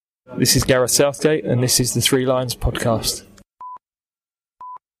This is Gareth Southgate, and this is the Three Lions podcast.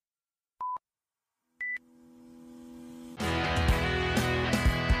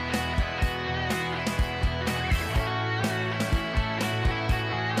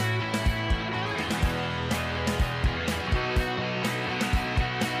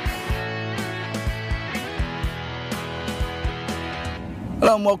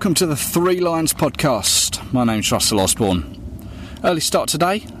 Hello and welcome to the Three Lions podcast. My name's Russell Osborne. Early start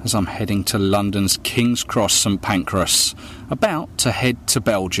today as I'm heading to London's King's Cross St Pancras, about to head to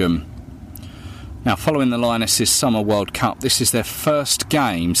Belgium. Now, following the Lionesses Summer World Cup, this is their first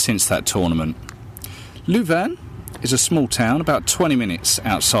game since that tournament. Leuven is a small town about 20 minutes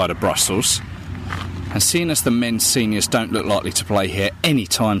outside of Brussels, and seeing as the men's seniors don't look likely to play here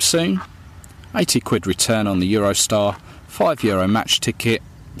anytime soon, £80 return on the Eurostar, €5 match ticket,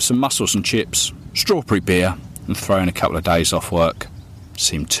 some mussels and chips, strawberry beer, and throw in a couple of days off work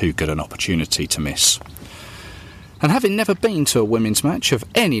seemed too good an opportunity to miss. And having never been to a women's match of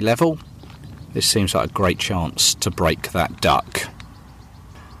any level, this seems like a great chance to break that duck.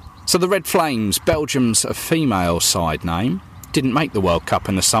 So the Red Flames, Belgium's female side name, didn't make the World Cup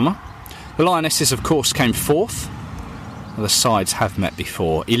in the summer. The Lionesses, of course, came fourth. The sides have met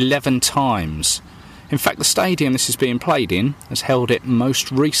before, 11 times. In fact, the stadium this is being played in has held it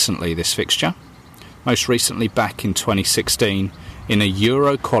most recently, this fixture. Most recently back in 2016 in a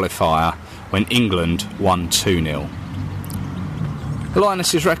Euro qualifier when England won 2-0. The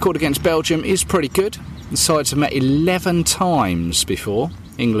Lionesses' record against Belgium is pretty good. The sides have met 11 times before.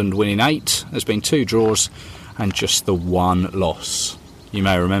 England winning 8, there's been 2 draws and just the 1 loss. You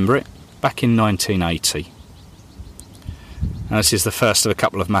may remember it, back in 1980. Now, this is the first of a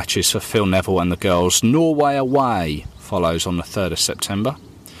couple of matches for Phil Neville and the girls. Norway away follows on the 3rd of September.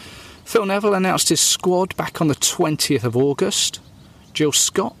 Phil Neville announced his squad back on the 20th of August. Jill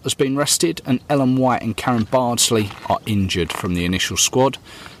Scott has been rested and Ellen White and Karen Bardsley are injured from the initial squad.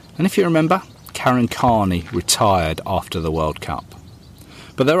 And if you remember, Karen Carney retired after the World Cup.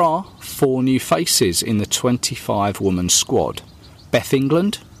 But there are 4 new faces in the 25-woman squad. Beth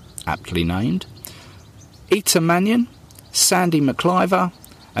England, aptly named, Ita Mannion, Sandy McIver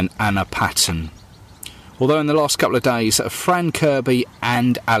and Anna Patton. Although in the last couple of days, Fran Kirby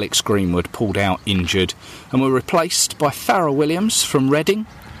and Alex Greenwood pulled out injured and were replaced by Farrah Williams from Reading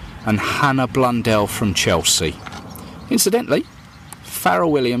and Hannah Blundell from Chelsea. Incidentally, Farrah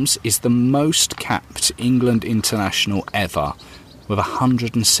Williams is the most capped England international ever, with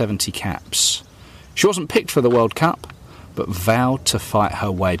 170 caps. She wasn't picked for the World Cup, but vowed to fight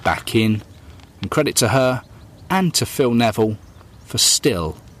her way back in, and credit to her and to Phil Neville for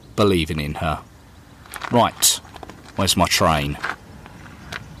still believing in her. Right, where's my train?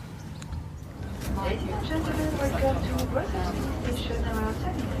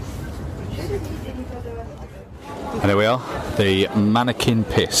 And there we are, the mannequin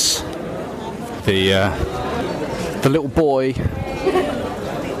piss. The little boy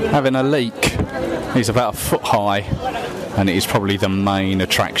having a leak. He's about a foot high, and it is probably the main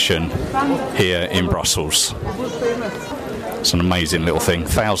attraction here in Brussels. It's an amazing little thing.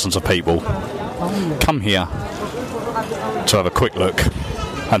 Thousands of people come here to have a quick look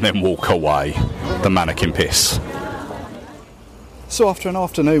and then walk away. The mannequin piss. So after an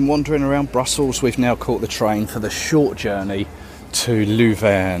afternoon wandering around Brussels, we've now caught the train for the short journey to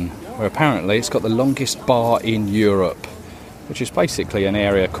Leuven, where apparently it's got the longest bar in Europe, which is basically an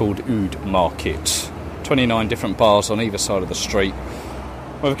area called Oud Market. 29 different bars on either side of the street.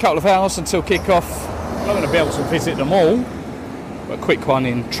 We have a couple of hours until kick-off. I'm not going to be able to visit them all, but a quick one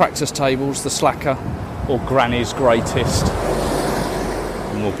in Tractor's Tables, The Slacker, or Granny's Greatest,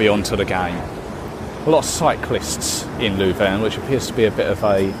 and we'll be on to the game. A lot of cyclists in Leuven, which appears to be a bit of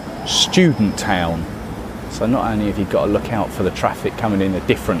a student town. So not only have you got to look out for the traffic coming in a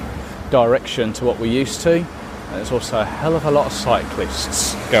different direction to what we're used to, there's also a hell of a lot of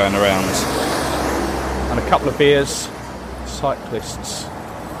cyclists going around. And a couple of beers, cyclists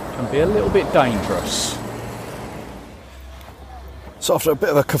can be a little bit dangerous. So after a bit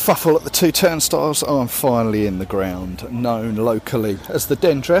of a kerfuffle at the 2 turnstiles, I'm finally in the ground, known locally as the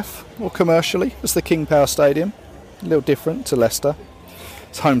Dendref, or commercially as the King Power Stadium. A little different to Leicester.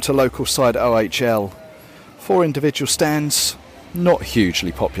 It's home to local side OHL. 4 individual stands, not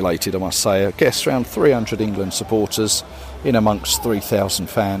hugely populated, I must say. I guess around 300 England supporters in amongst 3,000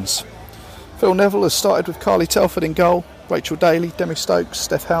 fans. Phil Neville has started with Carly Telford in goal, Rachel Daly, Demi Stokes,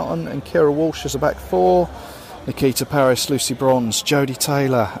 Steph Houghton and Kira Walsh as a back 4. Nikita Paris, Lucy Bronze, Jodie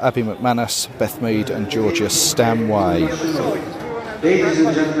Taylor, Abby McManus, Beth Mead and Georgia Stanway. Ladies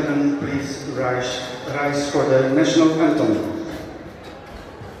and gentlemen, please rise for the national anthem.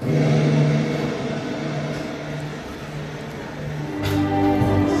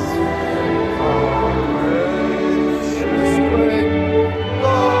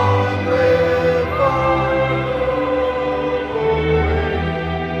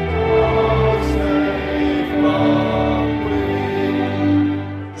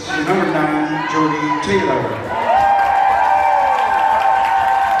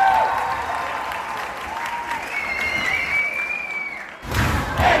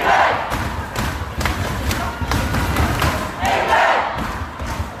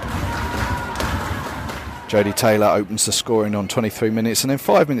 Jodie Taylor opens the scoring on 23 minutes, and then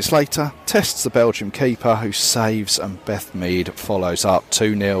 5 minutes later tests the Belgium keeper, who saves, and Beth Mead follows up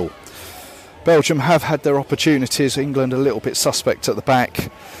 2-0. Belgium have had their opportunities. England a little bit suspect at the back,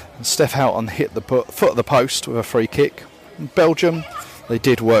 and Steph Houghton hit the foot of the post with a free kick. And Belgium, they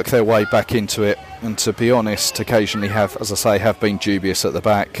did work their way back into it, and to be honest, occasionally have been dubious at the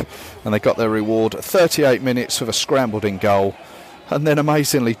back, and they got their reward at 38 minutes with a scrambled-in goal. And then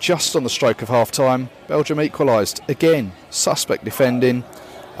amazingly, just on the stroke of half-time, Belgium equalised. Again, suspect defending,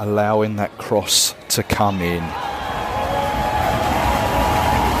 allowing that cross to come in.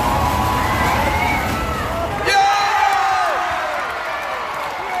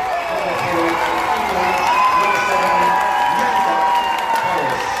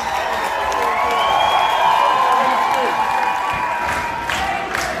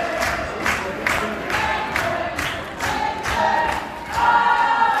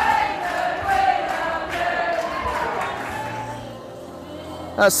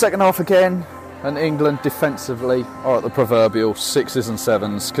 Second half again, and England defensively are at the proverbial 6s and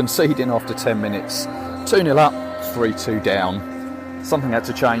 7s, conceding after 10 minutes. 2-0 up, 3-2 down. Something had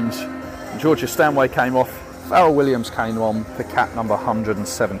to change. Georgia Stanway came off, Farrell Williams came on for cap number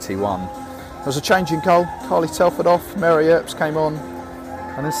 171. There was a change in goal, Carly Telford off, Mary Earps came on,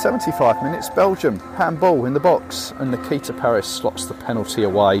 and in 75 minutes Belgium handball in the box, and Nikita Paris slots the penalty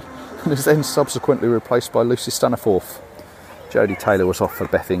away and is then subsequently replaced by Lucy Staniforth. Jodie Taylor was off for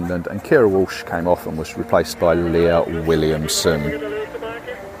Beth England, and Kira Walsh came off and was replaced by Leah Williamson.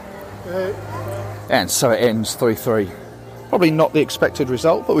 And so it ends 3-3. Probably not the expected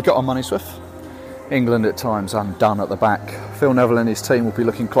result, but we got our money's worth. England at times undone at the back. Phil Neville and his team will be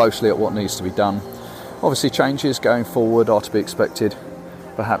looking closely at what needs to be done. Obviously changes going forward are to be expected.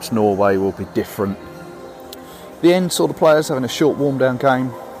 Perhaps Norway will be different. The end saw the players having a short warm-down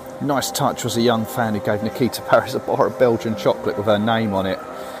game. Nice touch was a young fan who gave Nikita Paris a bar of Belgian chocolate with her name on it,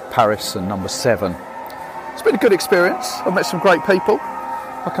 Paris and number 7. It's been a good experience. I've met some great people.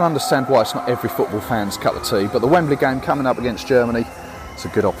 I can understand why it's not every football fan's cup of tea, but the Wembley game coming up against Germany, it's a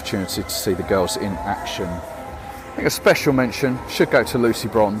good opportunity to see the girls in action. I think a special mention should go to Lucy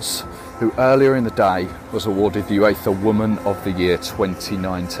Bronze, who earlier in the day was awarded the UEFA Woman of the Year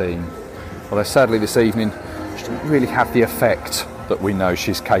 2019. Although sadly this evening she didn't really have the effect that we know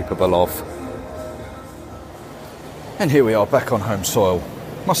she's capable of. And here we are back on home soil.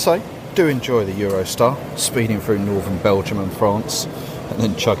 Must say, do enjoy the Eurostar, speeding through northern Belgium and France, and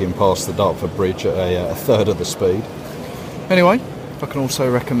then chugging past the Dartford Bridge at a third of the speed. Anyway, I can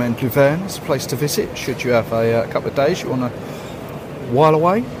also recommend Leuven as a place to visit should you have a couple of days you want to while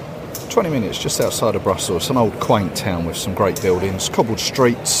away. 20 minutes just outside of Brussels, an old quaint town with some great buildings, cobbled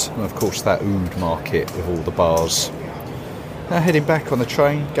streets, and of course that oud market with all the bars. Now heading back on the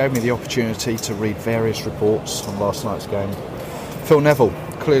train gave me the opportunity to read various reports on last night's game. Phil Neville,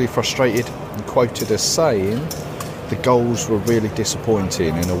 clearly frustrated and quoted as saying, "The goals were really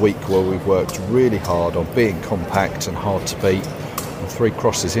disappointing in a week where we've worked really hard on being compact and hard to beat, and 3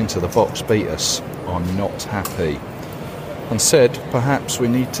 crosses into the box beat us. I'm not happy." And said, perhaps we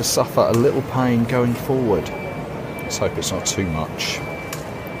need to suffer a little pain going forward. Let's hope it's not too much.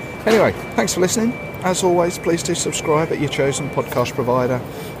 Anyway, thanks for listening. As always, please do subscribe at your chosen podcast provider,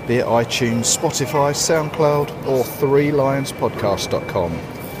 be it iTunes, Spotify, SoundCloud or 3lionspodcast.com.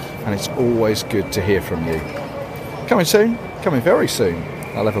 And it's always good to hear from you. Coming very soon,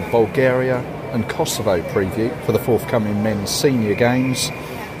 I'll have a Bulgaria and Kosovo preview for the forthcoming men's senior games,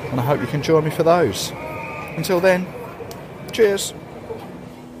 and I hope you can join me for those. Until then, cheers.